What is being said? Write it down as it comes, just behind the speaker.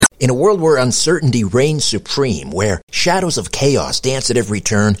In a world where uncertainty reigns supreme, where shadows of chaos dance at every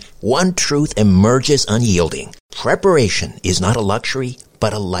turn, one truth emerges unyielding. Preparation is not a luxury,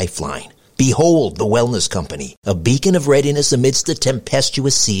 but a lifeline. Behold the Wellness Company, a beacon of readiness amidst the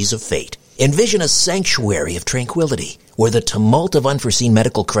tempestuous seas of fate. Envision a sanctuary of tranquility, where the tumult of unforeseen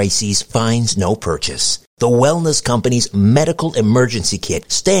medical crises finds no purchase. The Wellness Company's Medical Emergency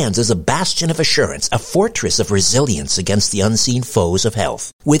Kit stands as a bastion of assurance, a fortress of resilience against the unseen foes of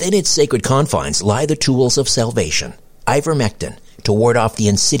health. Within its sacred confines lie the tools of salvation. Ivermectin, to ward off the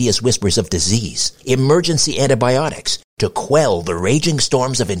insidious whispers of disease. Emergency antibiotics, to quell the raging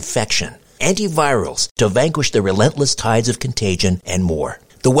storms of infection. Antivirals, to vanquish the relentless tides of contagion, and more.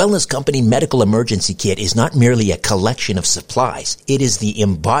 The Wellness Company Medical Emergency Kit is not merely a collection of supplies. It is the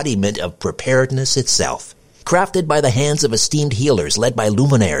embodiment of preparedness itself. Crafted by the hands of esteemed healers led by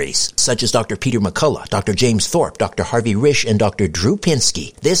luminaries such as Dr. Peter McCullough, Dr. James Thorpe, Dr. Harvey Risch, and Dr. Drew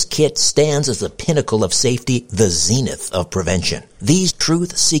Pinsky, this kit stands as the pinnacle of safety, the zenith of prevention. These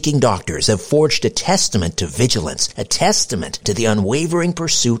truth-seeking doctors have forged a testament to vigilance, a testament to the unwavering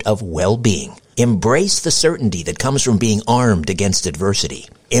pursuit of well-being. Embrace the certainty that comes from being armed against adversity.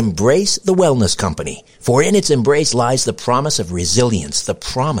 Embrace the Wellness Company, for in its embrace lies the promise of resilience, the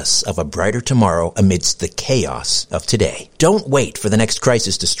promise of a brighter tomorrow amidst the chaos of today. Don't wait for the next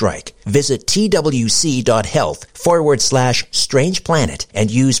crisis to strike. Visit twc.health/Strange Planet and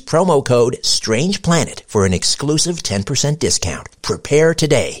use promo code Strange Planet for an exclusive 10% discount. Prepare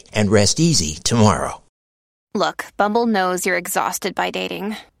today and rest easy tomorrow. Look, Bumble knows you're exhausted by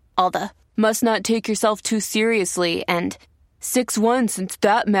dating. All the must not take yourself too seriously, and 6'1" since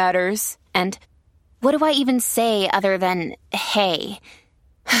that matters, and what do I even say other than, hey?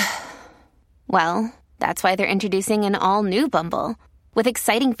 Well, that's why they're introducing an all-new Bumble, with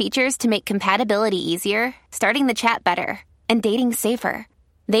exciting features to make compatibility easier, starting the chat better, and dating safer.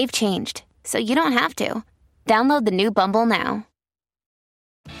 They've changed, so you don't have to. Download the new Bumble now.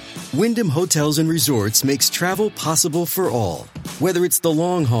 Wyndham Hotels and Resorts makes travel possible for all. Whether it's the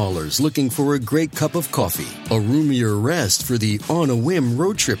long haulers looking for a great cup of coffee, a roomier rest for the on-a-whim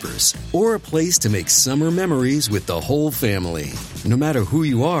road trippers, or a place to make summer memories with the whole family. No matter who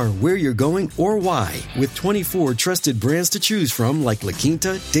you are, where you're going, or why, with 24 trusted brands to choose from like La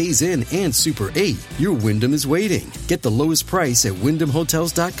Quinta, Days Inn, and Super 8, your Wyndham is waiting. Get the lowest price at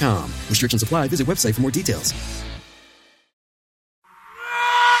WyndhamHotels.com. Restrictions apply. Visit website for more details.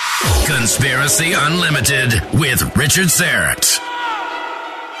 Conspiracy Unlimited with Richard Syrett.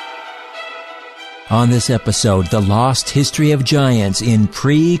 On this episode, the lost history of giants in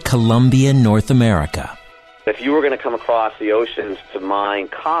pre-Columbian North America. If you were going to come across the oceans to mine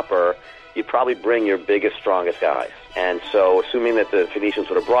copper, you'd probably bring your biggest, strongest guys. And so, assuming that the Phoenicians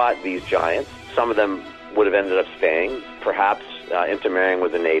would have brought these giants, some of them would have ended up staying, perhaps intermarrying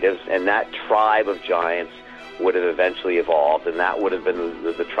with the natives, and that tribe of giants would have eventually evolved, and that would have been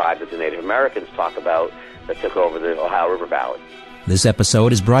the tribe that the Native Americans talk about that took over the Ohio River Valley. This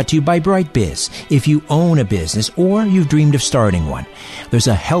episode is brought to you by BrightBiz. If you own a business or you've dreamed of starting one, there's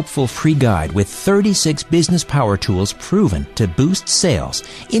a helpful free guide with 36 business power tools proven to boost sales,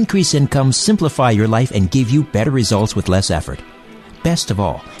 increase income, simplify your life, and give you better results with less effort. Best of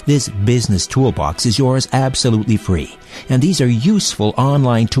all, this business toolbox is yours absolutely free. And these are useful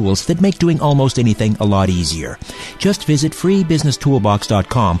online tools that make doing almost anything a lot easier. Just visit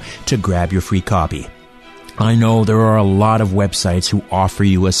freebusinesstoolbox.com to grab your free copy. I know there are a lot of websites who offer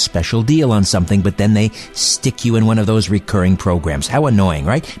you a special deal on something, but then they stick you in one of those recurring programs. How annoying,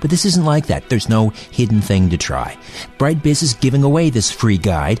 right? But this isn't like that. There's no hidden thing to try. BrightBiz is giving away this free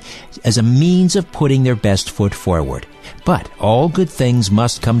guide as a means of putting their best foot forward. But all good things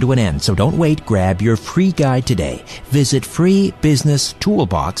must come to an end, so don't wait. Grab your free guide today. Visit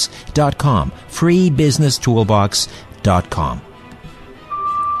freebusinesstoolbox.com. freebusinesstoolbox.com.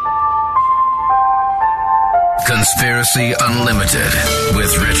 Conspiracy Unlimited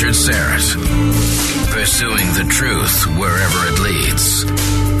with Richard Syrett. Pursuing the truth wherever it leads.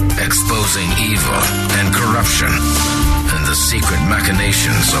 Exposing evil and corruption and the secret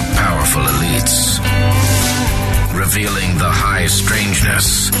machinations of powerful elites. Revealing the high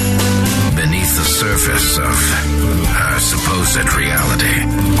strangeness beneath the surface of our supposed reality.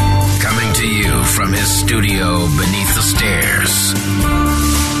 Coming to you from his studio beneath the stairs.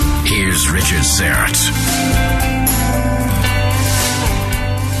 Here's Richard Syrett.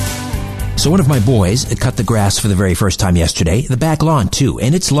 So one of my boys cut the grass for the very first time yesterday, the back lawn too,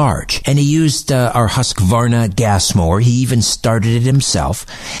 and it's large. And he used our Husqvarna gas mower. He even started it himself.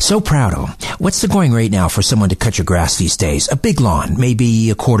 So proud of him. What's the going rate now for someone to cut your grass these days? A big lawn,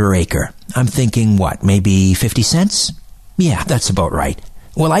 maybe a quarter acre. I'm thinking, what, maybe 50 cents? Yeah, that's about right.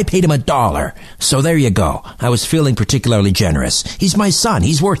 Well, I paid him $1. So there you go. I was feeling particularly generous. He's my son.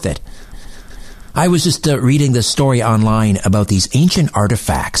 He's worth it. I was just reading the story online about these ancient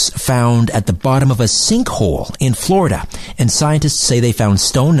artifacts found at the bottom of a sinkhole in Florida. And scientists say they found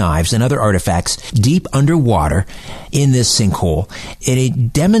stone knives and other artifacts deep underwater in this sinkhole. And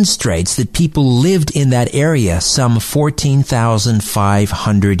it demonstrates that people lived in that area some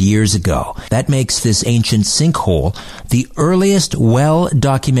 14,500 years ago. That makes this ancient sinkhole the earliest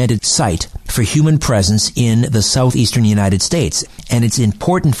well-documented site for human presence in the southeastern United States. And it's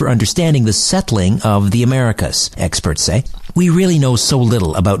important for understanding the settling of the Americas, experts say. We really know so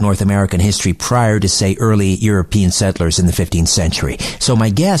little about North American history prior to, say, early European settlers in the 15th century. So my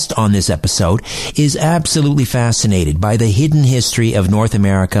guest on this episode is absolutely fascinated by the hidden history of North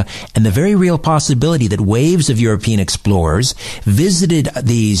America and the very real possibility that waves of European explorers visited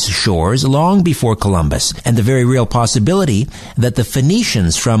these shores long before Columbus, and the very real possibility that the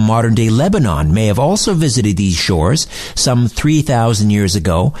Phoenicians from modern-day Lebanon may have also visited these shores some 3,000 years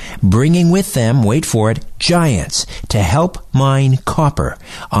ago, bringing with them, wait for it, giants to help mine copper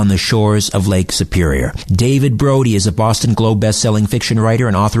on the shores of Lake Superior. David Brody is a Boston Globe best-selling fiction writer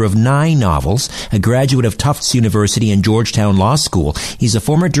and author of 9 novels, a graduate of Tufts University and Georgetown Law School. He's a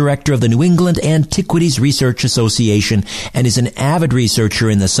former director of the New England Antiquities Research Association and is an avid researcher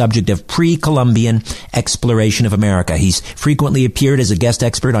in the subject of pre-Columbian exploration of America. He's frequently appeared as a guest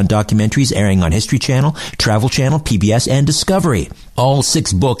expert on documentaries airing on History Channel, Travel Channel, PBS, and Discovery. All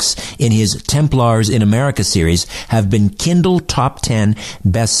 6 books in his Templars in America series have been Kindle Top 10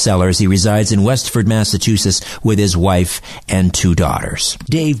 bestsellers. He resides in Westford, Massachusetts with his wife and 2 daughters.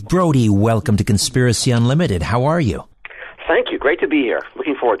 Dave Brody, welcome to Conspiracy Unlimited. How are you? Thank you. Great to be here.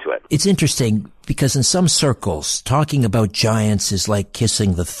 Looking forward to it. It's interesting because in some circles, talking about giants is like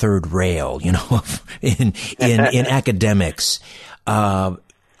kissing the third rail, you know, in academics.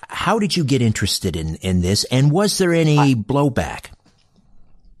 How did you get interested in this, and was there any blowback?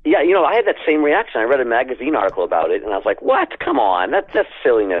 Yeah, I had that same reaction. I read a magazine article about it, and I was like, what? Come on, that's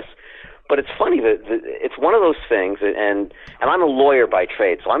silliness. But it's funny that it's one of those things, and I'm a lawyer by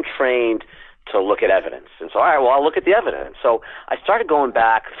trade, so I'm trained to look at evidence. And so, all right, well, I'll look at the evidence. So I started going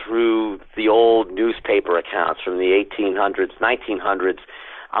back through the old newspaper accounts from the 1800s, 1900s.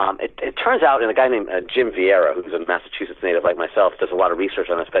 It turns out, and a guy named Jim Vieira, who's a Massachusetts native like myself, does a lot of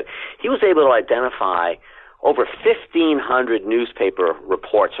research on this, but he was able to identify over 1,500 newspaper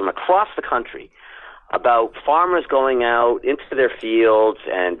reports from across the country about farmers going out into their fields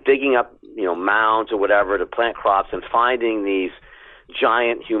and digging up, mounds or whatever to plant crops and finding these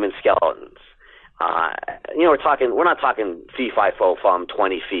giant human skeletons. We're not talking fee, fi, fo, fum,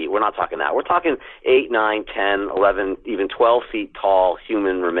 20 feet. We're not talking that. We're talking 8, 9, 10, 11, even 12 feet tall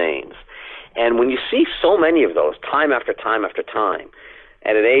human remains. And when you see so many of those time after time after time,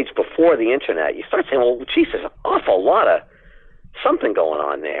 at an age before the internet, you start saying, well, geez, there's an awful lot of something going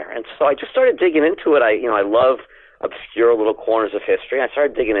on there. And so I just started digging into it. I love obscure little corners of history. I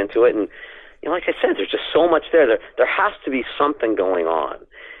started digging into it, and like I said, there's just so much there. There has to be something going on.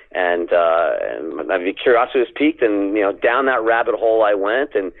 And my curiosity was piqued, and down that rabbit hole I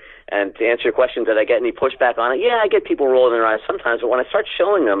went. And to answer your question, did I get any pushback on it? Yeah, I get people rolling their eyes sometimes, but when I start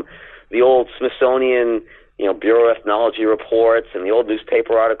showing them the old Smithsonian Bureau of Ethnology reports and the old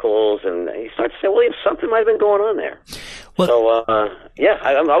newspaper articles, and you start to say, well, something might have been going on there. Well, so,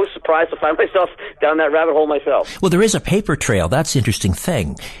 I was surprised to find myself down that rabbit hole myself. Well, there is a paper trail. That's the interesting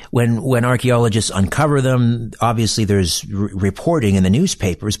thing. When archaeologists uncover them, obviously there's reporting in the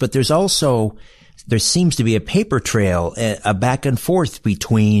newspapers, but there seems to be a paper trail, a back and forth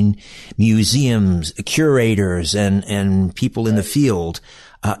between museums, curators, and people in the field.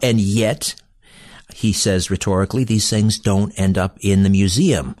 And yet, he says rhetorically, these things don't end up in the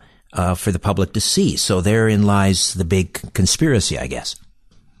museum for the public to see. So therein lies the big conspiracy, I guess.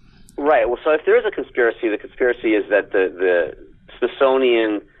 Right. Well, so if there is a conspiracy, the conspiracy is that the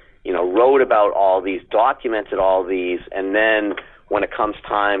Smithsonian, wrote about all these, documented all these, and then when it comes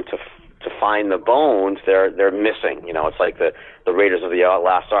time to find the bones, they're missing. It's like the Raiders of the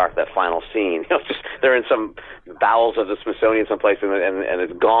Lost Ark, that final scene. They're in some bowels of the Smithsonian someplace, and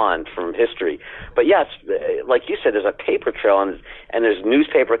it's gone from history. But yes, like you said, there's a paper trail, and there's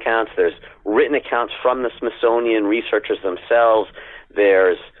newspaper accounts, there's written accounts from the Smithsonian researchers themselves.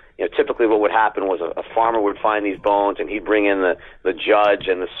 There's typically what would happen was a farmer would find these bones, and he'd bring in the judge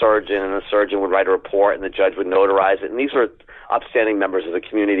and the surgeon would write a report, and the judge would notarize it. And these were upstanding members of the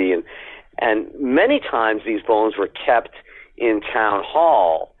community, and many times these bones were kept in town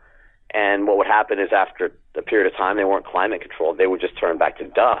hall. And what would happen is after a period of time, they weren't climate controlled. They would just turn back to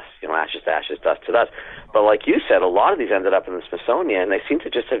dust, ashes to ashes, dust to dust. But like you said, a lot of these ended up in the Smithsonian, and they seem to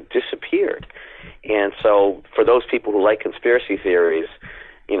just have disappeared. And so for those people who like conspiracy theories,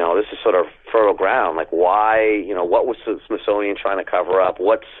 this is sort of fertile ground. Like, why, what was the Smithsonian trying to cover up?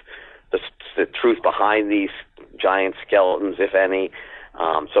 What's the truth behind these giant skeletons, if any?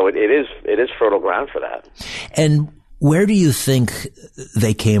 So it is fertile ground for that. And where do you think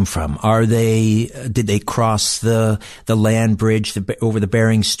they came from? Did they cross the land bridge over the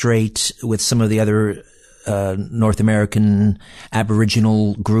Bering Strait with some of the other North American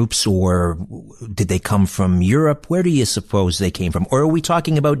Aboriginal groups, or did they come from Europe? Where do you suppose they came from? Or are we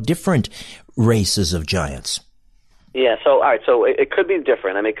talking about different races of giants? Yeah, all right, so it could be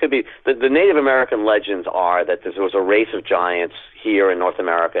different. I mean, it could be, the Native American legends are that there was a race of giants here in North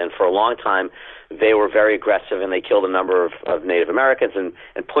America, and for a long time they were very aggressive, and they killed a number of Native Americans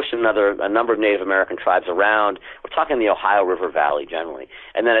and pushed a number of Native American tribes around. We're talking the Ohio River Valley generally.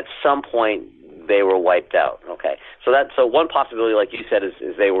 And then at some point they were wiped out. Okay, so one possibility, like you said, is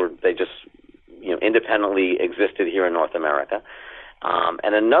they just independently existed here in North America.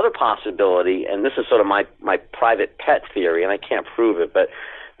 And another possibility, and this is sort of my private pet theory, and I can't prove it, but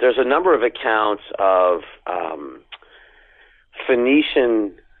there's a number of accounts of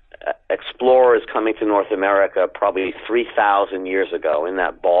Phoenician explorers coming to North America probably 3,000 years ago, in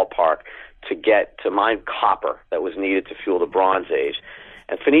that ballpark, to mine copper that was needed to fuel the Bronze Age.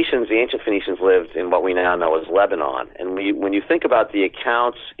 And the ancient Phoenicians lived in what we now know as Lebanon. And when you think about the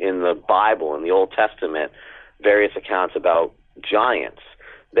accounts in the Bible, in the Old Testament, various accounts about giants,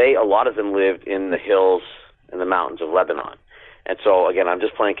 a lot of them lived in the hills and the mountains of Lebanon. And so, again, I'm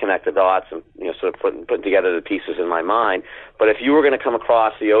just playing connect the dots and sort of putting together the pieces in my mind. But if you were going to come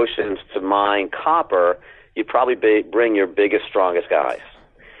across the oceans to mine copper, you'd probably bring your biggest, strongest guys.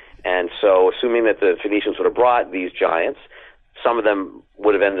 And so, assuming that the Phoenicians would have brought these giants, some of them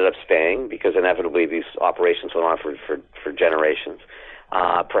would have ended up staying, because inevitably these operations went on for generations.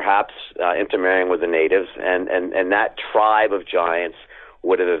 Perhaps intermarrying with the natives, and that tribe of giants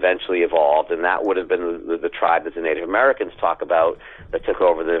would have eventually evolved, and that would have been the tribe that the Native Americans talk about that took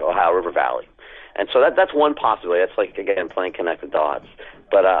over the Ohio River Valley. And so that's one possibility. That's like, again, playing connect the dots.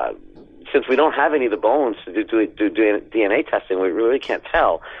 But since we don't have any of the bones to do DNA testing, we really can't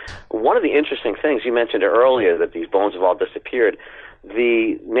tell. One of the interesting things, you mentioned earlier that these bones have all disappeared.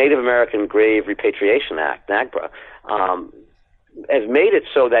 The Native American Grave Repatriation Act, NAGPRA, has made it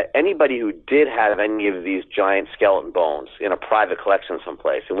so that anybody who did have any of these giant skeleton bones in a private collection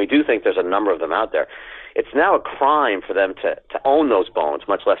someplace, and we do think there's a number of them out there, it's now a crime for them to own those bones,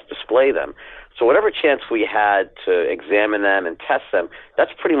 much less display them. So whatever chance we had to examine them and test them,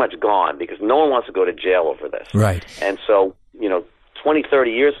 that's pretty much gone, because no one wants to go to jail over this. Right. And so, 20,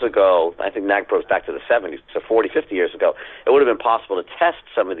 30 years ago, I think NAGPRA was back to the 70s, so 40, 50 years ago, it would have been possible to test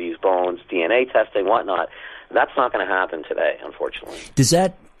some of these bones, DNA testing, whatnot. That's not going to happen today, unfortunately. Does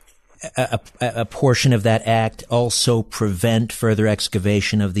that a portion of that act also prevent further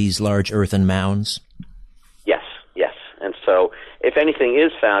excavation of these large earthen mounds? Yes. And so if anything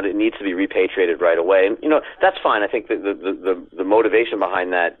is found, it needs to be repatriated right away. And, that's fine. I think the motivation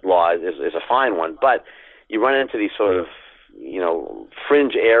behind that law is a fine one. But you run into these sort of,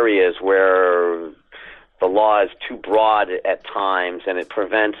 fringe areas where the law is too broad at times, and it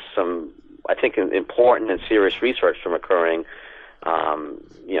prevents some, I think, important and serious research from occurring.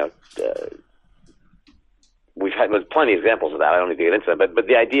 We've had plenty of examples of that. I don't need to get into that, but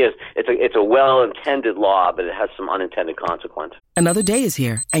the idea is it's a well-intended law, but it has some unintended consequence. Another day is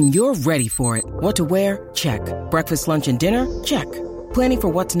here, and you're ready for it. What to wear? Check. Breakfast, lunch, and dinner? Check. Planning for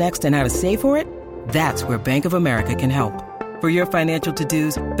what's next and how to save for it? That's where Bank of America can help. For your financial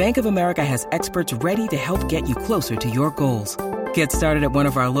to-dos, Bank of America has experts ready to help get you closer to your goals. Get started at one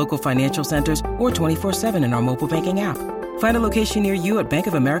of our local financial centers or 24/7 in our mobile banking app. Find a location near you at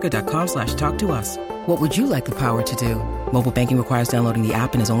bankofamerica.com/talktous. What would you like the power to do? Mobile banking requires downloading the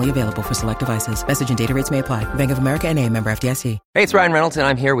app and is only available for select devices. Message and data rates may apply. Bank of America NA, member FDIC. Hey, it's Ryan Reynolds, and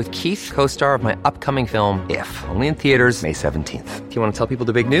I'm here with Keith, co-star of my upcoming film, If, only in theaters May 17th. Do you want to tell people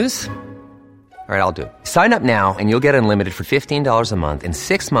the big news? All right, I'll do it. Sign up now and you'll get unlimited for $15 a month and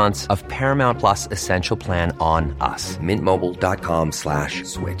 6 months of Paramount Plus Essential Plan on us.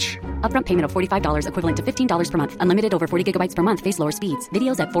 MintMobile.com/switch. Upfront payment of $45 equivalent to $15 per month. Unlimited over 40 gigabytes per month. Face lower speeds.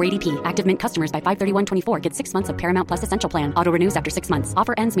 Videos at 480p. Active Mint customers by 531.24 get 6 months of Paramount Plus Essential Plan. Auto renews after 6 months.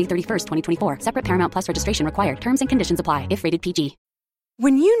 Offer ends May 31st, 2024. Separate Paramount Plus registration required. Terms and conditions apply if rated PG.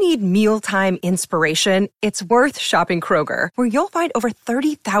 When you need mealtime inspiration, it's worth shopping Kroger, where you'll find over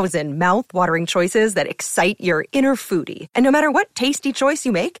 30,000 mouth-watering choices that excite your inner foodie. And no matter what tasty choice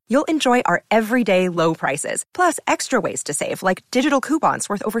you make, you'll enjoy our everyday low prices, plus extra ways to save, like digital coupons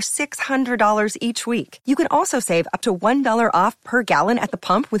worth over $600 each week. You can also save up to $1 off per gallon at the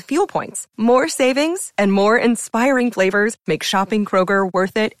pump with fuel points. More savings and more inspiring flavors make shopping Kroger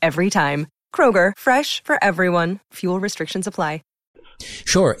worth it every time. Kroger, fresh for everyone. Fuel restrictions apply.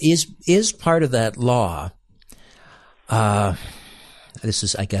 Sure. Is part of that law, this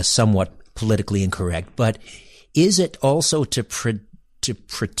is, I guess, somewhat politically incorrect, but is it also to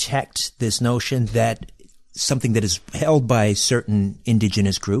protect this notion that something that is held by certain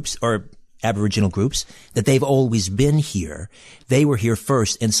indigenous groups or Aboriginal groups, that they've always been here, they were here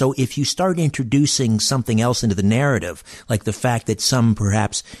first, and so if you start introducing something else into the narrative, like the fact that some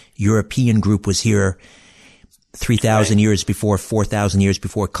perhaps European group was here 3,000 years before, 4,000 years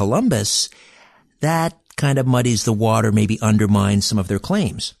before Columbus, that kind of muddies the water, maybe undermines some of their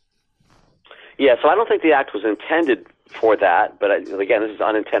claims. Yeah, so I don't think the act was intended for that, but again, this is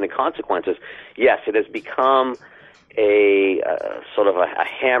unintended consequences. Yes, it has become a sort of a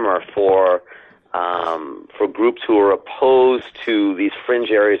hammer for groups who are opposed to these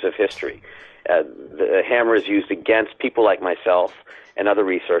fringe areas of history. The hammer is used against people like myself and other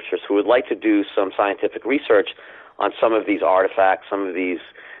researchers who would like to do some scientific research on some of these artifacts, some of these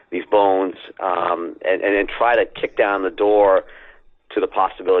bones, and try to kick down the door to the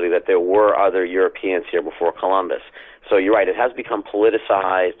possibility that there were other Europeans here before Columbus. So you're right, it has become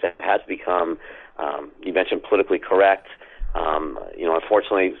politicized, it has become, you mentioned politically correct.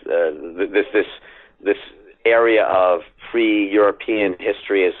 Unfortunately, this area of pre-European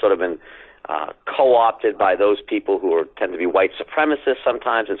history has sort of been co-opted by those people who tend to be white supremacists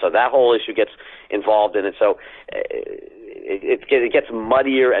sometimes, and so that whole issue gets involved in it. So it gets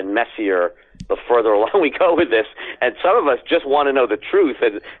muddier and messier the further along we go with this. And some of us just want to know the truth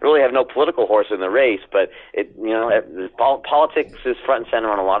and really have no political horse in the race. But politics is front and center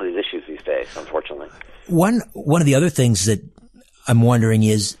on a lot of these issues these days, unfortunately. One of the other things that I'm wondering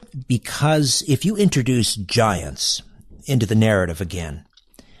is, because if you introduce giants into the narrative again,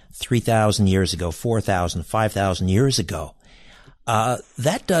 3,000 years ago, 4,000, 5,000 years ago,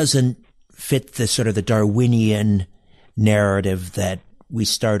 that doesn't fit the sort of the Darwinian narrative that we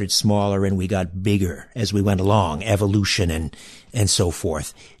started smaller and we got bigger as we went along, evolution and so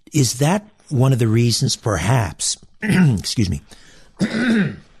forth. Is that one of the reasons, perhaps, excuse me,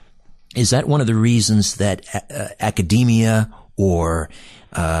 is that one of the reasons that academia or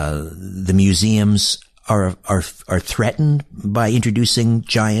the museums are threatened by introducing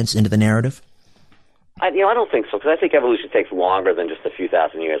giants into the narrative? I don't think so, because I think evolution takes longer than just a few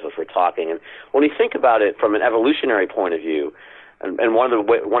thousand years, as we're talking. And when you think about it from an evolutionary point of view, and one of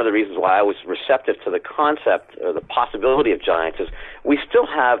the reasons why I was receptive to the concept or the possibility of giants is we still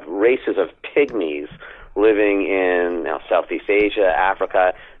have races of pygmies living in Southeast Asia,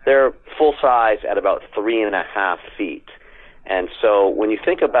 Africa. They're full size at about 3.5 feet. And so when you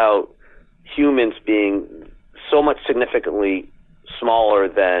think about humans being so much significantly smaller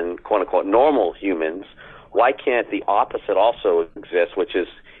than quote-unquote normal humans, why can't the opposite also exist, which is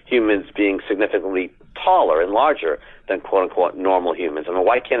humans being significantly taller and larger than quote-unquote normal humans? I mean,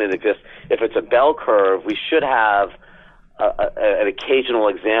 why can't it exist? If it's a bell curve, we should have an occasional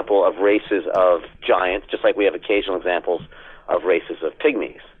example of races of giants, just like we have occasional examples of races of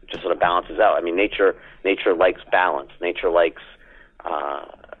pygmies. It just sort of balances out. I mean, nature likes balance. Nature likes,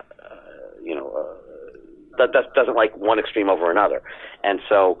 that doesn't like one extreme over another. And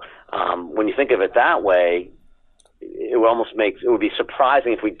so when you think of it that way, it would be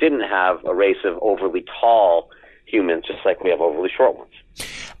surprising if we didn't have a race of overly tall humans, just like we have overly short ones.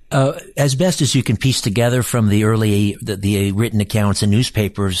 As best as you can piece together from the early the written accounts in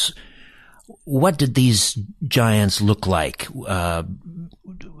newspapers, what did these giants look like? Did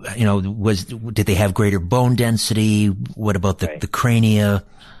they have greater bone density? What about the crania?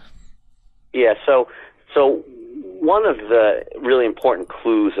 Yeah, so one of the really important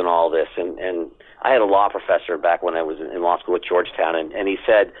clues in all this, and I had a law professor back when I was in law school at Georgetown, and he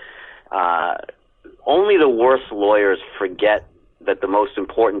said, only the worst lawyers forget that the most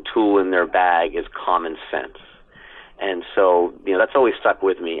important tool in their bag is common sense. And so, that's always stuck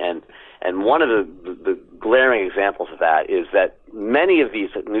with me. And one of the glaring examples of that is that many of these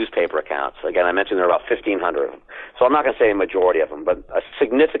newspaper accounts, again, I mentioned there are about 1,500 of them, so I'm not going to say a majority of them, but a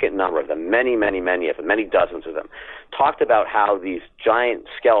significant number of them, many, many, many of them, many dozens of them, talked about how these giant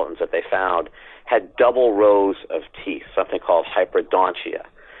skeletons that they found had double rows of teeth, something called hyperdontia.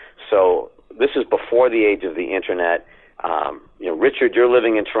 So this is before the age of the internet. Richard, you're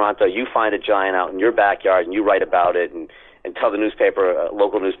living in Toronto. You find a giant out in your backyard, and you write about it, and tell the newspaper,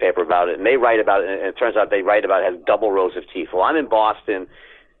 local newspaper about it, and they write about it, and it turns out they write about it has double rows of teeth. Well, I'm in Boston,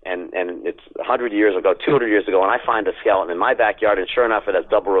 and it's 100 years ago, 200 years ago, and I find a skeleton in my backyard, and sure enough, it has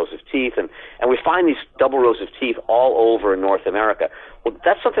double rows of teeth, and we find these double rows of teeth all over North America. Well,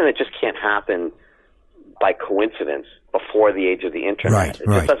 that's something that just can't happen by coincidence before the age of the internet.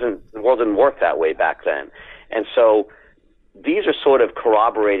 The world didn't work that way back then. And so these are sort of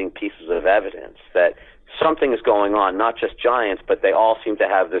corroborating pieces of evidence that something is going on, not just giants, but they all seem to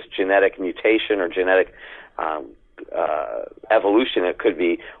have this genetic mutation or genetic evolution, it could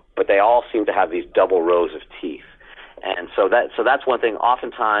be, but they all seem to have these double rows of teeth. And so that's one thing.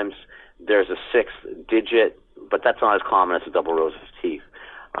 Oftentimes there's a sixth digit, but that's not as common as the double rows of teeth.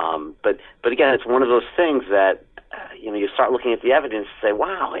 But again, it's one of those things that you start looking at the evidence and say,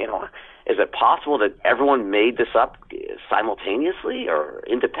 wow, is it possible that everyone made this up simultaneously or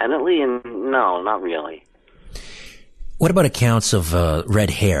independently? And no, not really. What about accounts of red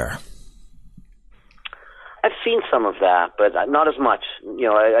hair? I've seen some of that, but not as much.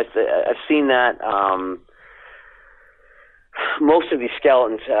 I've seen that. Most of these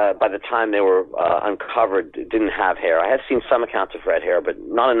skeletons, by the time they were uncovered, didn't have hair. I have seen some accounts of red hair, but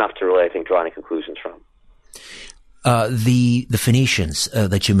not enough to really, I think, draw any conclusions from. The Phoenicians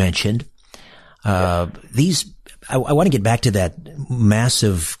that you mentioned, these, I want to get back to that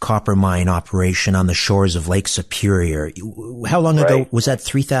massive copper mine operation on the shores of Lake Superior. How long ago? Was that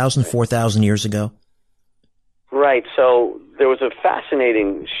 3,000, 4,000 years ago? Right. So there was a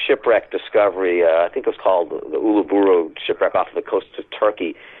fascinating shipwreck discovery. I think it was called the Uluburu shipwreck off the coast of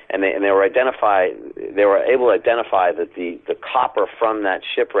Turkey, and they were able to identify that the copper from that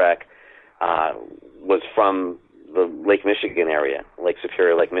shipwreck was from the Lake Michigan area, Lake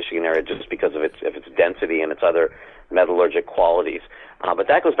Superior, Lake Michigan area, just because of its density and its other metallurgic qualities. But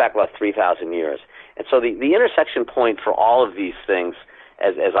that goes back about 3,000 years. And so the intersection point for all of these things,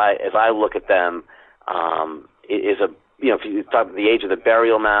 as I look at them, is if you talk about the age of the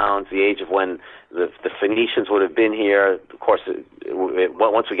burial mounds, the age of when the Phoenicians would have been here. Of course,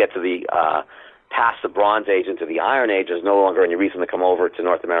 once we get to the past the Bronze Age into the Iron Age, there's no longer any reason to come over to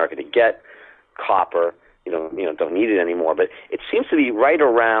North America to get copper. Don't need it anymore. But it seems to be right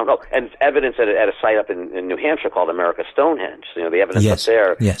around. Oh, and it's evidence at a site up in New Hampshire called America Stonehenge. The evidence up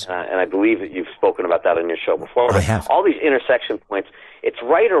there. Yes. And I believe that you've spoken about that on your show before. I have. All these intersection points. It's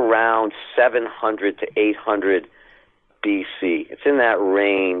right around 700 to 800 BC. It's in that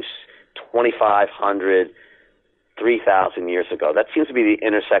range, 2,500, 3,000 years ago. That seems to be the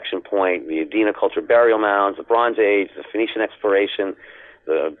intersection point. The Adena culture burial mounds, the Bronze Age, the Phoenician exploration,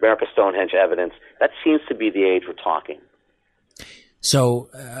 the America Stonehenge evidence. That seems to be the age we're talking. So,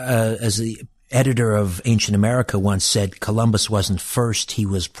 as the editor of Ancient America once said, Columbus wasn't first, he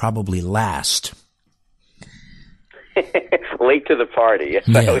was probably last. Late to the party.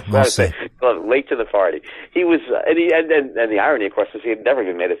 Yeah, late to the party. He was, and the irony, of course, is he had never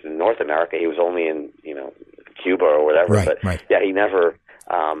even made it to North America. He was only in, Cuba or whatever. Right. Yeah, he never.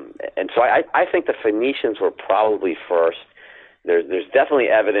 And so I think the Phoenicians were probably first. There's definitely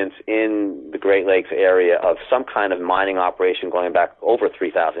evidence in the Great Lakes area of some kind of mining operation going back over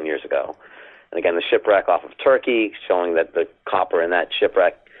 3,000 years ago. And again, the shipwreck off of Turkey showing that the copper in that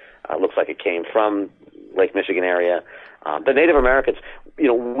shipwreck looks like it came from Lake Michigan area. The Native Americans,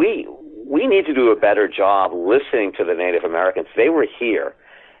 we need to do a better job listening to the Native Americans. They were here.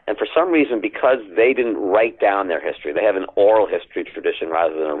 And for some reason, because they didn't write down their history, they have an oral history tradition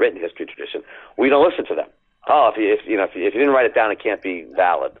rather than a written history tradition, we don't listen to them. Oh, if you didn't write it down, it can't be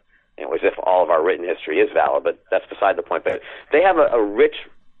valid. As if all of our written history is valid, but that's beside the point. But they have a rich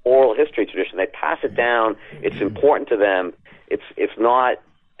oral history tradition. They pass it down. It's important to them. It's not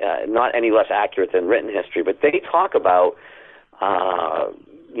any less accurate than written history. But they talk about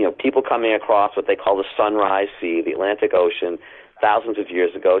people coming across what they call the Sunrise Sea, the Atlantic Ocean, thousands of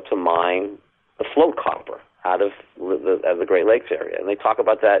years ago to mine the float copper out of the Great Lakes area, and they talk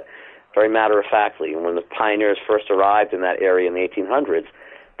about that very matter-of-factly. And when the pioneers first arrived in that area in the 1800s,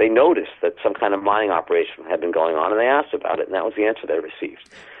 they noticed that some kind of mining operation had been going on, and they asked about it, and that was the answer they received.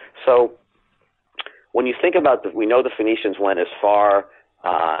 So when you think about we know the Phoenicians went as far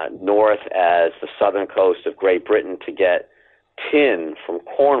north as the southern coast of Great Britain to get tin from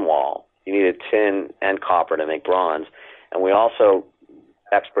Cornwall. You needed tin and copper to make bronze. And we also,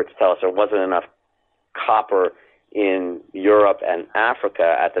 experts tell us there wasn't enough copper in Europe and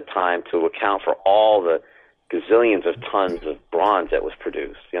Africa at the time to account for all the gazillions of tons of bronze that was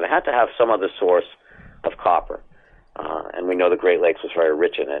produced. They had to have some other source of copper. And we know the Great Lakes was very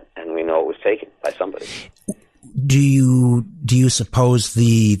rich in it, and we know it was taken by somebody. Do you suppose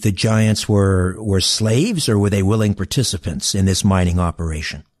the giants were slaves, or were they willing participants in this mining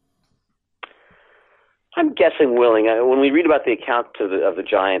operation? I'm guessing willing. When we read about the account of the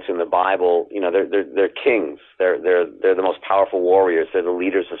giants in the Bible, they're kings. They're the most powerful warriors. They're the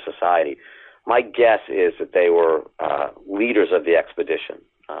leaders of society. My guess is that they were leaders of the expedition.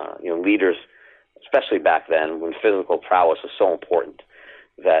 Leaders, especially back then when physical prowess was so important,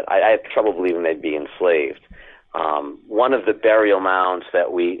 that I have trouble believing they'd be enslaved. One of the burial mounds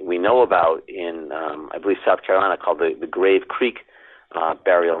that we know about in, I believe, South Carolina, called the Grave Creek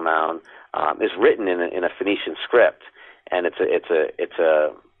burial mound, is written in a Phoenician script, and it's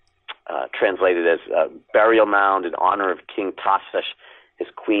translated as burial mound in honor of King Tosfesh. His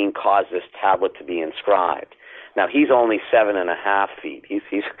queen caused this tablet to be inscribed. Now he's only 7.5 feet.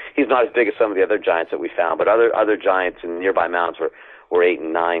 He's not as big as some of the other giants that we found, but other giants in nearby mounds were 8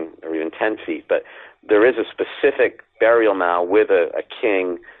 and 9 or even 10 feet. But there is a specific burial mound with a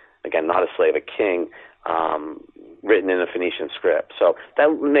king, again, not a slave, a king, written in a Phoenician script. So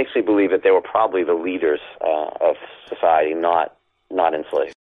that makes me believe that they were probably the leaders of society, not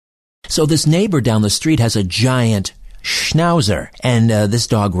enslaved. So this neighbor down the street has a giant Schnauzer, and this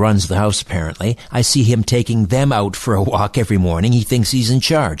dog runs the house apparently. I see him taking them out for a walk every morning. He thinks he's in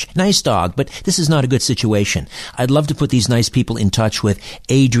charge. Nice dog, but this is not a good situation. I'd love to put these nice people in touch with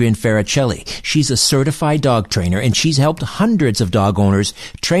Adrian Ferricelli. She's a certified dog trainer, and she's helped hundreds of dog owners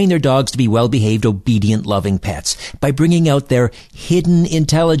train their dogs to be well-behaved, obedient, loving pets by bringing out their hidden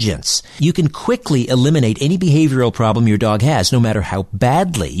intelligence. You can quickly eliminate any behavioral problem your dog has, no matter how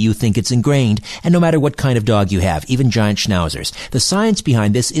badly you think it's ingrained, and no matter what kind of dog you have, even giant schnauzers. The science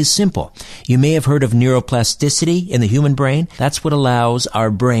behind this is simple. You may have heard of neuroplasticity in the human brain. That's what allows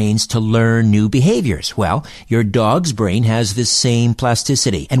our brains to learn new behaviors. Well, your dog's brain has this same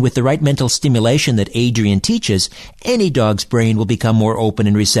plasticity. And with the right mental stimulation that Adrian teaches, any dog's brain will become more open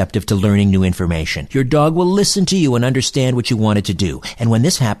and receptive to learning new information. Your dog will listen to you and understand what you want it to do. And when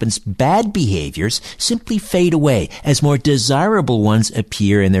this happens, bad behaviors simply fade away as more desirable ones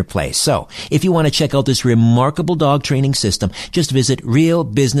appear in their place. So, if you want to check out this remarkable dog training system, just visit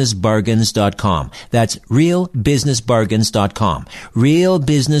realbusinessbargains.com. That's realbusinessbargains.com.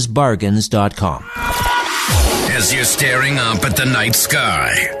 realbusinessbargains.com. As you're staring up at the night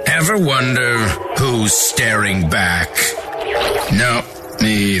sky, ever wonder who's staring back? No,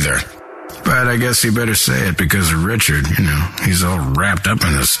 me either. But I guess you better say it because Richard, he's all wrapped up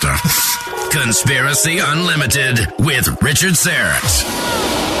in this stuff. Conspiracy Unlimited with Richard Serrett.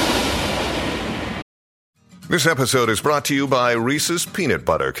 This episode is brought to you by Reese's Peanut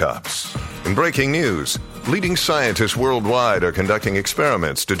Butter Cups. In breaking news, leading scientists worldwide are conducting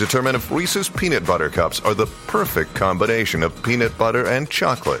experiments to determine if Reese's Peanut Butter Cups are the perfect combination of peanut butter and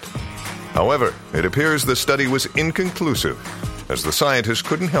chocolate. However, it appears the study was inconclusive, as the scientists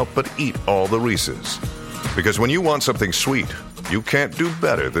couldn't help but eat all the Reese's. Because when you want something sweet, you can't do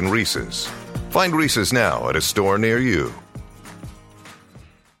better than Reese's. Find Reese's now at a store near you.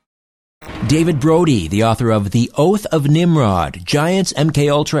 David Brody, the author of The Oath of Nimrod, Giants,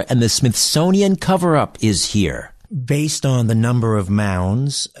 MKUltra, and the Smithsonian Cover-Up, is here. Based on the number of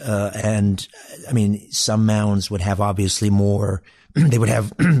mounds, some mounds would have obviously more, they would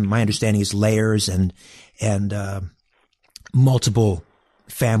have, my understanding is layers and multiple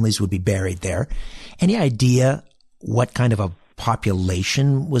families would be buried there. Any idea what kind of a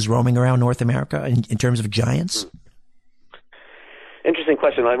population was roaming around North America in terms of giants? Interesting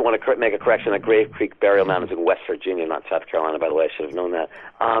question. I want to make a correction. That Grave Creek burial mound is in West Virginia, not South Carolina, by the way. I should have known that.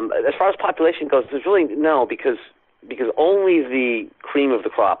 As far as population goes, there's really no, because only the cream of the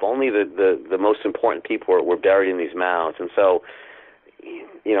crop, only the most important people were buried in these mounds. And so,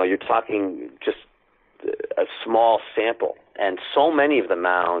 you're talking just a small sample. And so many of the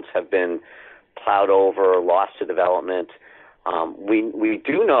mounds have been plowed over, lost to development. We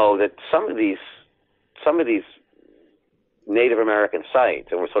do know that some of these Native American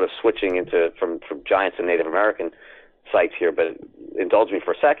sites, and we're sort of switching from giants and Native American sites here, but indulge me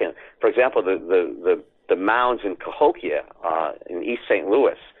for a second. For example, the mounds in Cahokia in East St.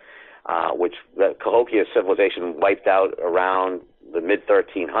 Louis, which the Cahokia civilization wiped out around the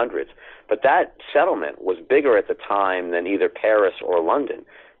mid-1300s. But that settlement was bigger at the time than either Paris or London.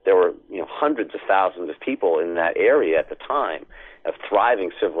 There were hundreds of thousands of people in that area at the time, of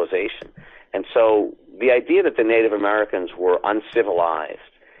thriving civilization. And so the idea that the Native Americans were uncivilized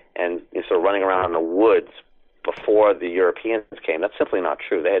and sort of running around in the woods before the Europeans came, that's simply not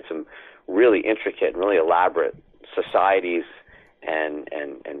true. They had some really intricate and really elaborate societies and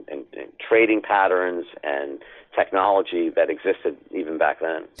trading patterns and technology that existed even back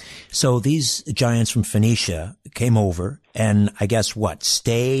then. So these giants from Phoenicia came over and I guess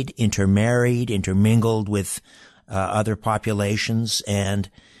stayed, intermarried, intermingled with other populations and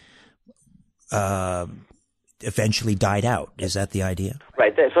eventually died out. Is that the idea?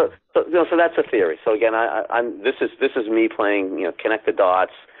 Right. So that's a theory. So again, this is me playing, connect the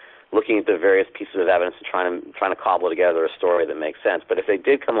dots, looking at the various pieces of evidence and trying to cobble together a story that makes sense. But if they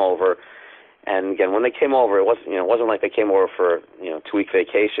did come over, and again, when they came over, it wasn't like they came over for 2-week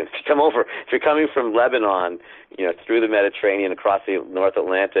vacation. If you're coming from Lebanon, through the Mediterranean, across the North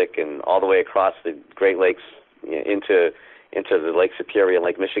Atlantic, and all the way across the Great Lakes into the Lake Superior and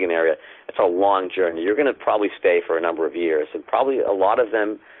Lake Michigan area, it's a long journey. You're going to probably stay for a number of years, and probably a lot of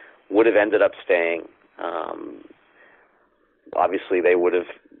them would have ended up staying. Obviously, they would have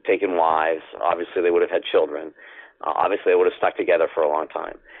taken wives. Obviously, they would have had children. Obviously, they would have stuck together for a long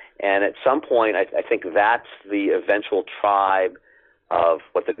time. And at some point, I think that's the eventual tribe of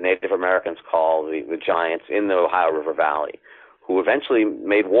what the Native Americans call the giants in the Ohio River Valley, who eventually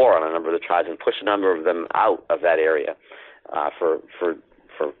made war on a number of the tribes and pushed a number of them out of that area for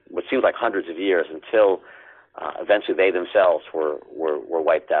what seems like hundreds of years until eventually they themselves were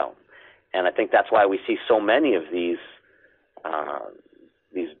wiped out. And I think that's why we see so many of these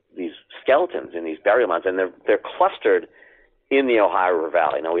skeletons in these burial mounds, and they're clustered in the Ohio River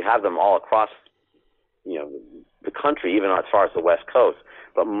Valley. Now, we have them all across, the country, even as far as the West Coast,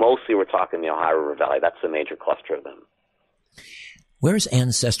 but mostly we're talking the Ohio River Valley. That's the major cluster of them. Where's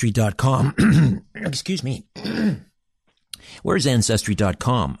Ancestry.com? Excuse me. Where's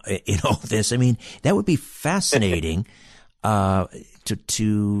Ancestry.com in all this? I mean, that would be fascinating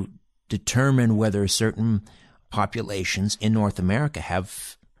to determine whether certain populations in North America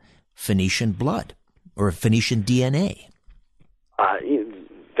have Phoenician blood or Phoenician DNA.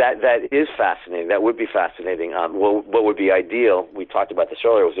 That is fascinating. That would be fascinating. What would be ideal, we talked about this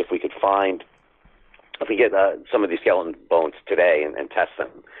earlier, was if we could get some of these skeleton bones today and test them.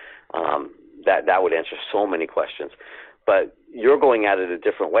 That would answer so many questions. But you're going at it a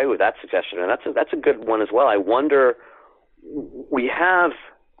different way with that suggestion, and that's a good one as well. I wonder, we have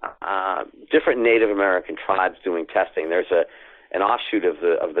different Native American tribes doing testing. There's an offshoot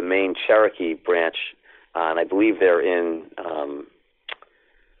of the main Cherokee branch, and I believe they're in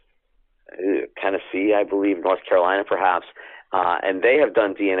Tennessee, I believe, North Carolina perhaps, and they have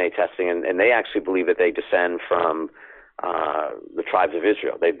done DNA testing, and they actually believe that they descend from the tribes of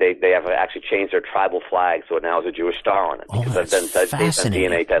Israel. They have actually changed their tribal flag so it now has a Jewish star on it. Because they've done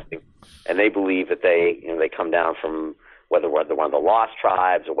DNA testing, and they believe that they come down from whether they're one of the lost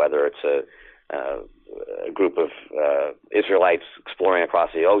tribes or whether it's a group of Israelites exploring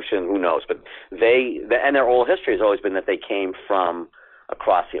across the ocean. Who knows? But and their oral history has always been that they came from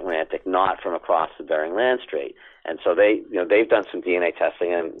across the Atlantic, not from across the Bering Land Strait. And so they've done some DNA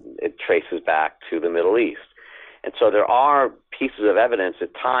testing, and it traces back to the Middle East. And so there are pieces of evidence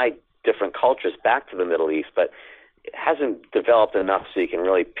that tie different cultures back to the Middle East, but it hasn't developed enough so you can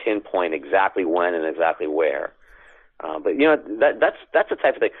really pinpoint exactly when and exactly where. But that's the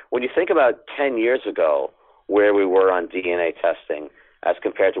type of thing. When you think about 10 years ago, where we were on DNA testing as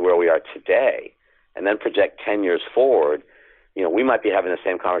compared to where we are today, and then project 10 years forward, we might be having the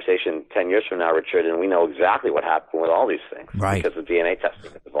same conversation 10 years from now, Richard, and we know exactly what happened with all these things. Right. Because the DNA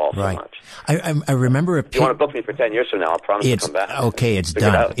testing has evolved so much. I remember if you want to book me for 10 years from now, I'll promise to come back. Okay, it's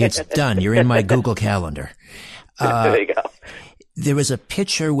done. It's done. You're in my Google Calendar. There you go. There was a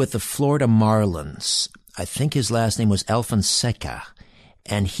pitcher with the Florida Marlins. I think his last name was Alfonseca,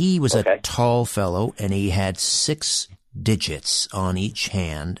 and he was a tall fellow, and he had 6 digits on each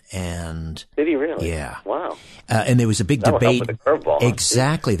hand. And did he really? Yeah. Wow. And there was a big debate. With a curveball,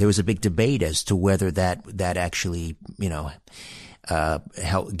 exactly. There was a big debate as to whether that actually, gave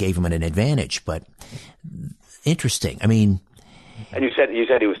him an advantage. But interesting. I mean. And you said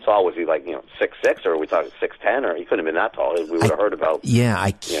he was tall. Was he 6'6", or are we talking 6'10", or he couldn't have been that tall? We would have heard about. Yeah,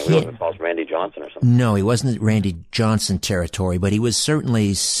 I can't. He wasn't as tall as Randy Johnson or something. No, he wasn't Randy Johnson territory, but he was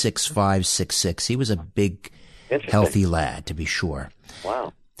certainly 6'5", 6'6". He was a big, healthy lad, to be sure.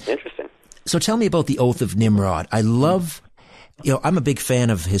 Wow, interesting. So tell me about the Oath of Nimrod. I love, I'm a big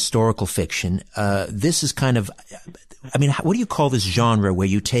fan of historical fiction. This is kind of, what do you call this genre where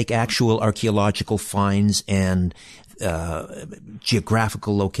you take actual archaeological finds and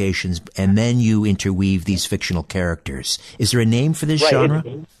geographical locations, and then you interweave these fictional characters? Is there a name for this genre?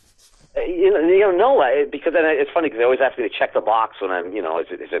 No, because then it's funny because they always ask me to check the box when I'm, is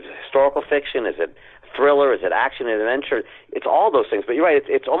it historical fiction? Is it thriller? Is it action and adventure? It's all those things. But you're right,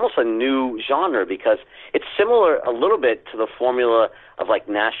 it's almost a new genre because it's similar a little bit to the formula of like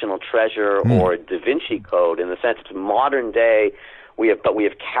National Treasure or Da Vinci Code in the sense it's modern day. We have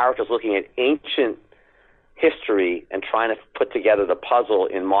characters looking at ancient history and trying to put together the puzzle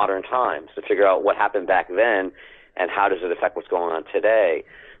in modern times to figure out what happened back then and how does it affect what's going on today.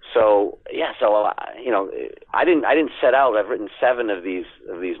 So I didn't set out. I've written 7 of these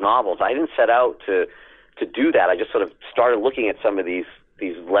novels. I didn't set out to do that. I just sort of started looking at some of these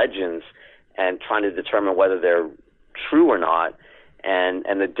legends and trying to determine whether they're true or not. And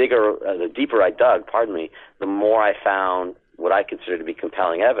the deeper I dug, the more I found what I consider to be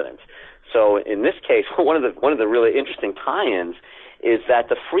compelling evidence. So in this case, one of the really interesting tie-ins is that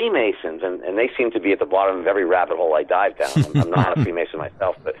the Freemasons, and they seem to be at the bottom of every rabbit hole I dive down. I'm not a Freemason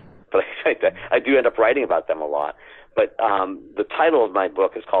myself, but I do end up writing about them a lot. But the title of my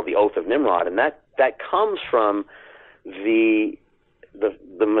book is called The Oath of Nimrod, and that comes from the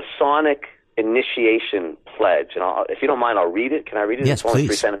Masonic initiation pledge. And if you don't mind, I'll read it. Can I read it? Yes, it's only please.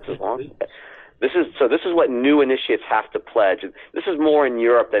 3 sentences long. This is what new initiates have to pledge. This is more in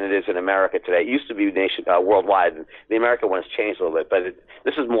Europe than it is in America today. It used to be worldwide. The American one has changed a little bit, but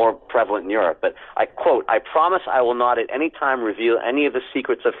this is more prevalent in Europe. But I quote, "I promise I will not at any time reveal any of the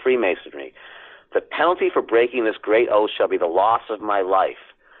secrets of Freemasonry. The penalty for breaking this great oath shall be the loss of my life.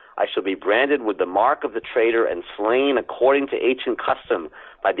 I shall be branded with the mark of the traitor and slain according to ancient custom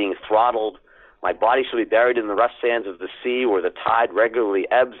by being throttled. My body shall be buried in the rough sands of the sea where the tide regularly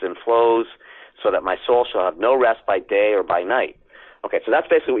ebbs and flows, so that my soul shall have no rest by day or by night." Okay, so that's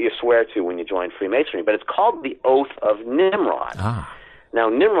basically what you swear to when you join Freemasonry, but it's called the Oath of Nimrod. Now,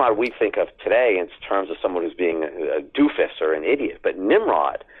 Nimrod we think of today in terms of someone who's being a doofus or an idiot, but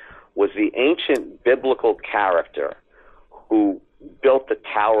Nimrod was the ancient biblical character who built the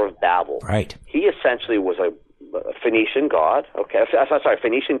Tower of Babel. Right. He essentially was a Phoenician god,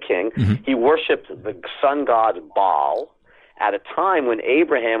 Phoenician king. Mm-hmm. He worshipped the sun god Baal at a time when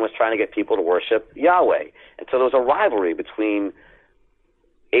Abraham was trying to get people to worship Yahweh. And so there was a rivalry between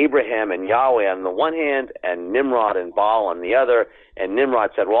Abraham and Yahweh on the one hand and Nimrod and Baal on the other. And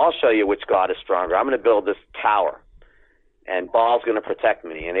Nimrod said, well, I'll show you which God is stronger. I'm going to build this tower, and Baal's going to protect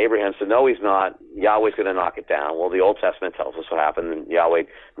me. And Abraham said, no, he's not. Yahweh's going to knock it down. Well, the Old Testament tells us what happened, and Yahweh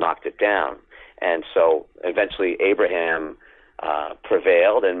knocked it down. And so eventually Abraham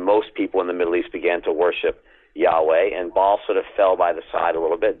prevailed, and most people in the Middle East began to worship Yahweh, and Baal sort of fell by the side a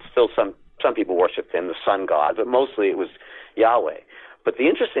little bit. Still some people worshipped him, the sun god, but mostly it was Yahweh. But the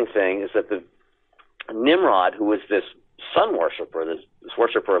interesting thing is that the Nimrod, who was this sun worshiper, this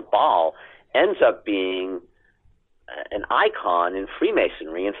worshiper of Baal, ends up being an icon in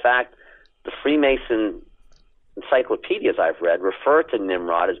Freemasonry. In fact, the Freemason encyclopedias I've read refer to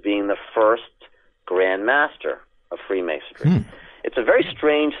Nimrod as being the first Grand Master of Freemasonry. It's a very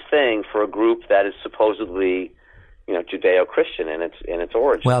strange thing for a group that is supposedly, Judeo-Christian in its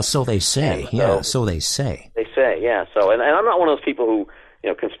origin. Well, so they say. So they say. They say, yeah. So, and I'm not one of those people who,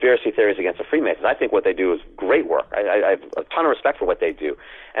 conspiracy theories against the Freemasons. I think what they do is great work. I have a ton of respect for what they do.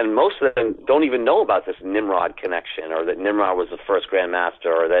 And most of them don't even know about this Nimrod connection, or that Nimrod was the first Grand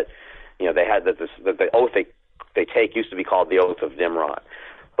Master, or that, they had that the oath they take used to be called the Oath of Nimrod.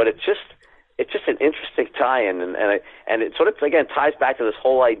 But it's just an interesting tie-in, and it sort of, again, ties back to this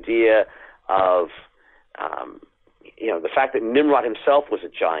whole idea of, the fact that Nimrod himself was a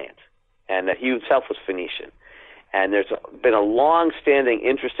giant, and that he himself was Phoenician. And there's been a long-standing,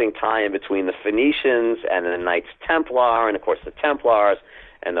 interesting tie-in between the Phoenicians and the Knights Templar, and of course the Templars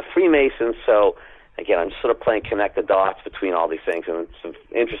and the Freemasons. So, again, I'm sort of playing connect the dots between all these things, and some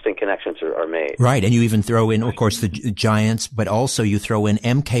interesting connections are made. Right, and you even throw in, of course, the Giants, but also you throw in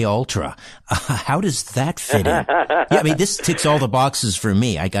MK Ultra. How does that fit in? Yeah, I mean, this ticks all the boxes for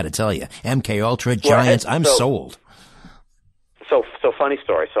me, I got to tell you. MK Ultra, Giants, I'm sold. So funny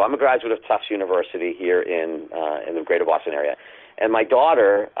story. So I'm a graduate of Tufts University here in the greater Boston area. And my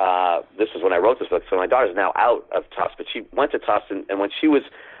daughter, this is when I wrote this book, so my daughter's now out of Tufts, but she went to Tufts, and when she was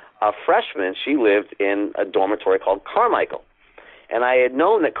a freshman, she lived in a dormitory called Carmichael. And I had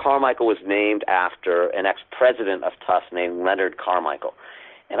known that Carmichael was named after an ex-president of Tufts named Leonard Carmichael.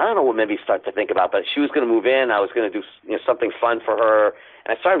 And I don't know what maybe start to think about, but she was going to move in. I was going to do something fun for her.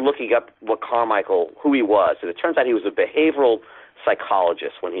 And I started looking up what Carmichael, who he was. And it turns out he was a behavioral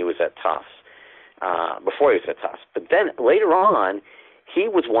psychologist when he was at Tufts, before he was at Tufts. But then later on, he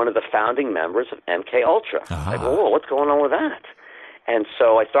was one of the founding members of MK Ultra. Like, whoa, what's going on with that? And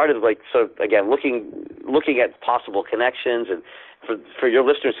so I started, again, looking at possible connections. And for your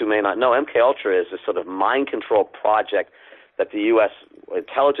listeners who may not know, MK Ultra is a sort of mind control project that the U.S.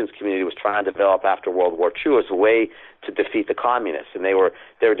 intelligence community was trying to develop after World War II as a way to defeat the communists. And they were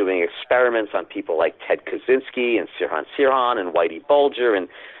doing experiments on people like Ted Kaczynski and Sirhan Sirhan and Whitey Bulger and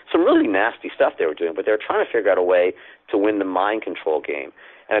some really nasty stuff they were doing. But they were trying to figure out a way to win the mind control game.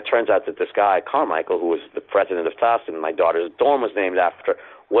 And it turns out that this guy, Carmichael, who was the president of TUS and my daughter's dorm was named after,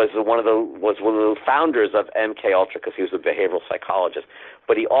 was one of the founders of MK Ultra because he was a behavioral psychologist.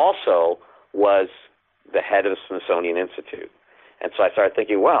 But he also was the head of the Smithsonian Institute. And so I started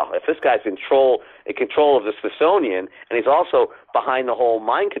thinking, well, if this guy's in control of the Smithsonian, and he's also behind the whole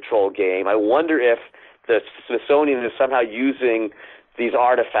mind control game, I wonder if the Smithsonian is somehow using these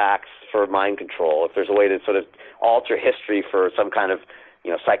artifacts for mind control, if there's a way to sort of alter history for some kind of,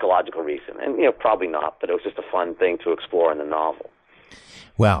 psychological reason. And, probably not, but it was just a fun thing to explore in the novel.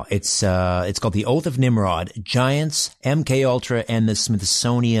 Well, it's called The Oath of Nimrod, Giants, MK Ultra, and the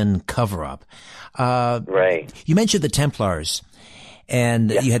Smithsonian Cover-Up. Right. You mentioned the Templars,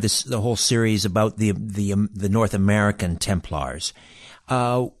 and you had the whole series about the North American Templars.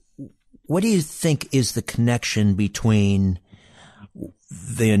 What do you think is the connection between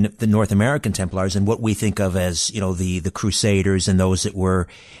the North American Templars and what we think of as, the Crusaders and those that were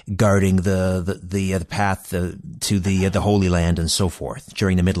guarding the path to the Holy Land and so forth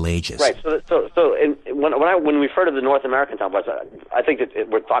during the Middle Ages? Right. So when we refer to the North American Templars, I think that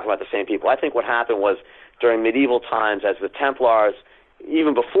we're talking about the same people. I think what happened was during medieval times, as the Templars,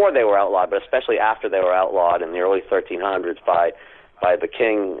 even before they were outlawed, but especially after they were outlawed in the early 1300s by the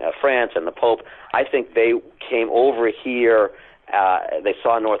King of France and the Pope, I think they came over here. They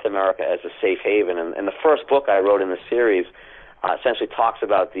saw North America as a safe haven. And the first book I wrote in the series essentially talks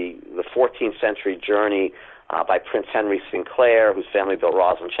about the 14th century journey by Prince Henry Sinclair, whose family built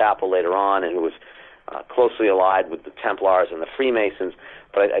Rosslyn Chapel later on, and who was closely allied with the Templars and the Freemasons.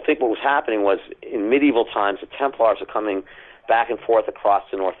 But I think what was happening was, in medieval times, the Templars are coming back and forth across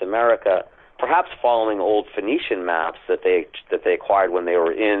to North America, perhaps following old Phoenician maps that they acquired when they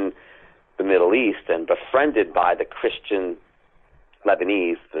were in the Middle East and befriended by the Christian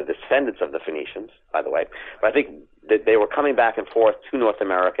Lebanese, the descendants of the Phoenicians, by the way. But I think that they were coming back and forth to North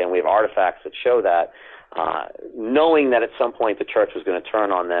America, and we have artifacts that show that, knowing that at some point the church was going to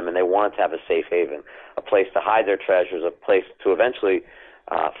turn on them, and they wanted to have a safe haven, a place to hide their treasures, a place to eventually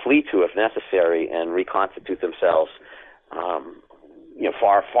flee to if necessary, and reconstitute themselves,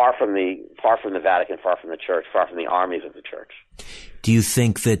 far from the Vatican, far from the church, far from the armies of the church. Do you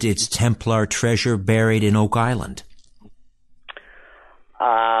think that it's Templar treasure buried in Oak Island?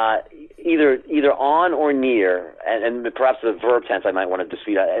 Either on or near, and perhaps the verb tense I might want to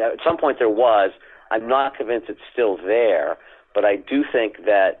dispute. At some point there was. I'm not convinced it's still there, but I do think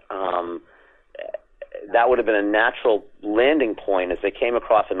that that would have been a natural landing point as they came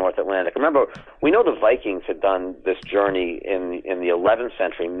across the North Atlantic. Remember, we know the Vikings had done this journey in the 11th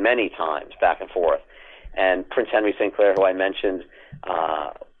century many times, back and forth. And Prince Henry Sinclair, who I mentioned,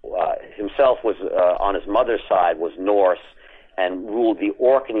 himself was, on his mother's side, was Norse, and ruled the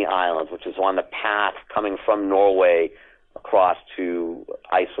Orkney Islands, which is on the path coming from Norway across to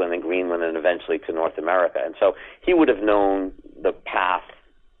Iceland and Greenland and eventually to North America. And so he would have known the path,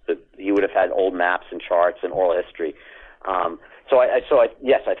 that he would have had old maps and charts and oral history.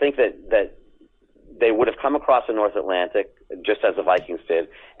 Yes, I think that they would have come across the North Atlantic just as the Vikings did,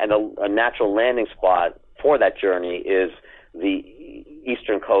 and a natural landing spot for that journey is the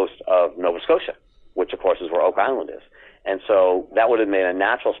eastern coast of Nova Scotia, which of course is where Oak Island is. And so that would have made a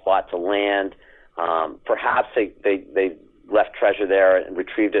natural spot to land. Perhaps they left treasure there and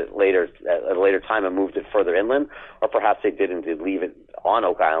retrieved it at a later time and moved it further inland, or perhaps they did indeed leave it on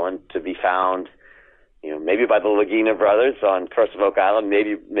Oak Island to be found, maybe by the Lagina brothers on Curse of Oak Island.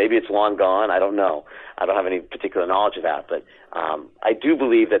 Maybe it's long gone. I don't know. I don't have any particular knowledge of that, but I do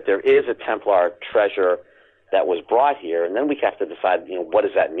believe that there is a Templar treasure that was brought here, and then we have to decide, what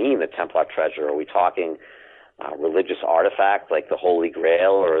does that mean, the Templar treasure? Are we talking religious artifact like the Holy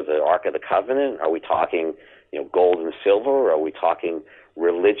Grail or the Ark of the Covenant? Are we talking, gold and silver? Or are we talking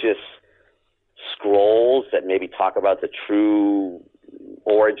religious scrolls that maybe talk about the true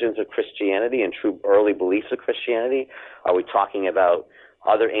origins of Christianity and true early beliefs of Christianity? Are we talking about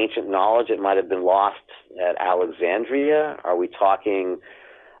other ancient knowledge that might have been lost at Alexandria? Are we talking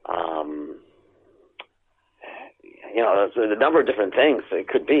the number of different things it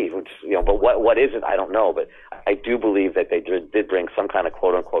could be, but what is it? I don't know. But I do believe that they did bring some kind of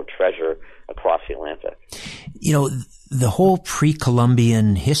quote unquote treasure across the Atlantic. The whole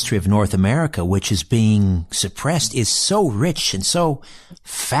pre-Columbian history of North America, which is being suppressed, is so rich and so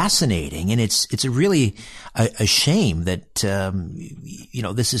fascinating. And it's really a shame that,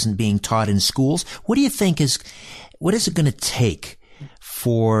 this isn't being taught in schools. What do you think what is it going to take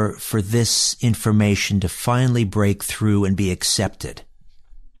for this information to finally break through and be accepted?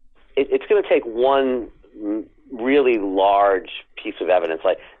 It's going to take one really large piece of evidence.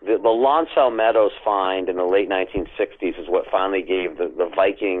 Like the Lonsdale Meadows find in the late 1960s is what finally gave the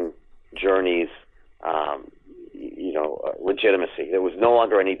Viking journeys legitimacy. There was no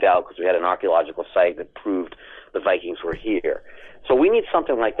longer any doubt because we had an archaeological site that proved the Vikings were here. So we need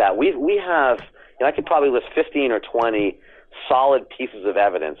something like that. We have, I could probably list 15 or 20 solid pieces of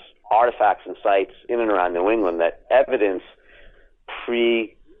evidence, artifacts and sites in and around New England that evidence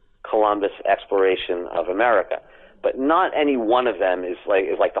pre-Columbus exploration of America. But not any one of them is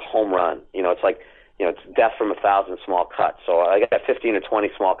like the home run. It's like, it's death from 1,000 small cuts. So I got 15 or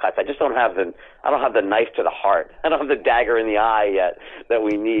 20 small cuts. I just don't have the knife to the heart. I don't have the dagger in the eye yet that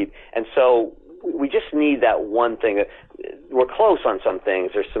we need. And so we just need that one thing. We're close on some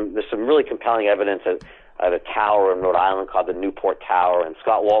things. There's some really compelling evidence at a tower in Rhode Island called the Newport Tower, and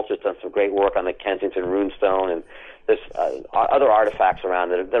Scott Walter's done some great work on the Kensington Runestone, and there's other artifacts around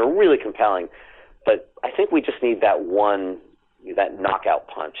that are really compelling. But I think we just need that knockout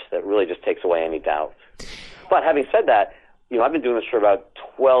punch that really just takes away any doubt. But having said that, I've been doing this for about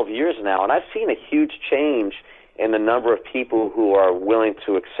 12 years now, and I've seen a huge change in the number of people who are willing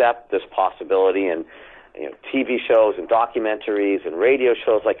to accept this possibility, and TV shows and documentaries and radio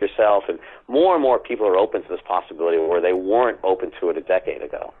shows like yourself, and more people are open to this possibility where they weren't open to it a decade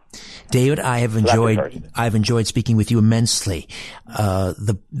ago. David, I've enjoyed speaking with you immensely.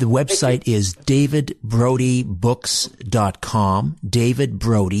 The website is davidbrodybooks.com. David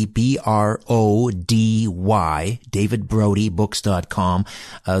Brody, B-R-O-D-Y, davidbrodybooks.com.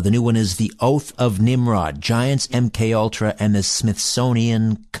 The new one is The Oath of Nimrod, Giants, MK Ultra, and the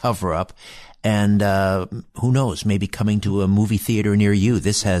Smithsonian Cover-Up. And who knows, maybe coming to a movie theater near you.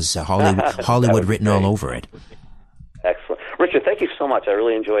 This has Hollywood written all over it. Excellent. Richard, thank you so much. I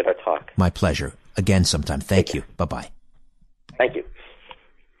really enjoyed our talk. My pleasure. Again sometime. Thank you. Bye-bye. Thank you.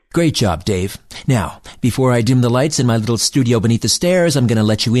 Great job, Dave. Now, before I dim the lights in my little studio beneath the stairs, I'm going to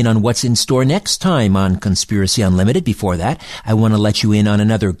let you in on what's in store next time on Conspiracy Unlimited. Before that, I want to let you in on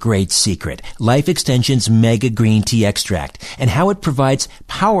another great secret, Life Extension's Mega Green Tea Extract, and how it provides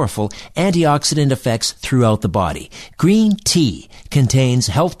powerful antioxidant effects throughout the body. Green tea contains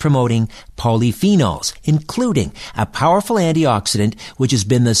health-promoting polyphenols, including a powerful antioxidant which has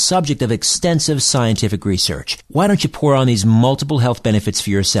been the subject of extensive scientific research. Why don't you pour on these multiple health benefits for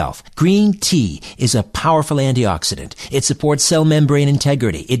yourself? Green tea is a powerful antioxidant. It supports cell membrane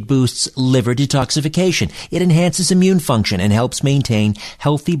integrity. It boosts liver detoxification. It enhances immune function and helps maintain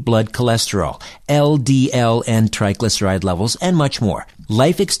healthy blood cholesterol, LDL and triglyceride levels, and much more.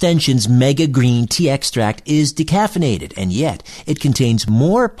 Life Extension's Mega Green Tea Extract is decaffeinated, and yet it contains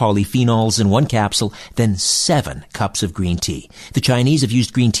more polyphenols in one capsule than 7 cups of green tea. The Chinese have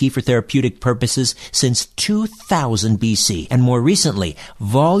used green tea for therapeutic purposes since 2000 BC, and more recently,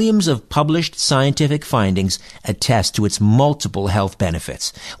 volumes of published scientific findings attest to its multiple health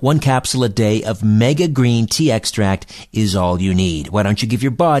benefits. 1 capsule a day of Mega Green Tea Extract is all you need. Why don't you give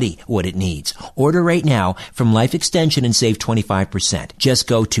your body what it needs? Order right now from Life Extension and save 25%. Just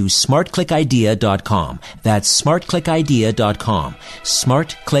go to smartclickidea.com. That's smartclickidea.com.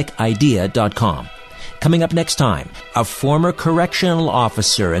 smartclickidea.com. Coming up next time, a former correctional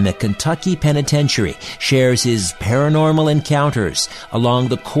officer in the Kentucky Penitentiary shares his paranormal encounters along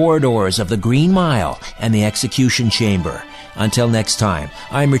the corridors of the Green Mile and the execution chamber. Until next time,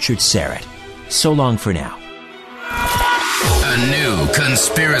 I'm Richard Serrett. So long for now. A new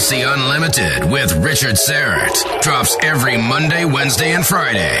Conspiracy Unlimited with Richard Serrett drops every Monday, Wednesday, and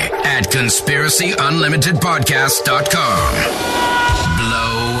Friday at conspiracyunlimitedpodcast.com.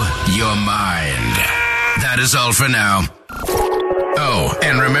 Blow your mind. That is all for now. Oh,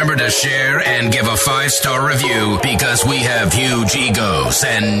 and remember to share and give a 5-star review because we have huge egos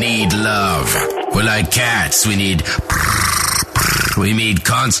and need love. We're like cats. We need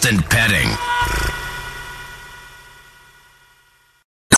constant petting.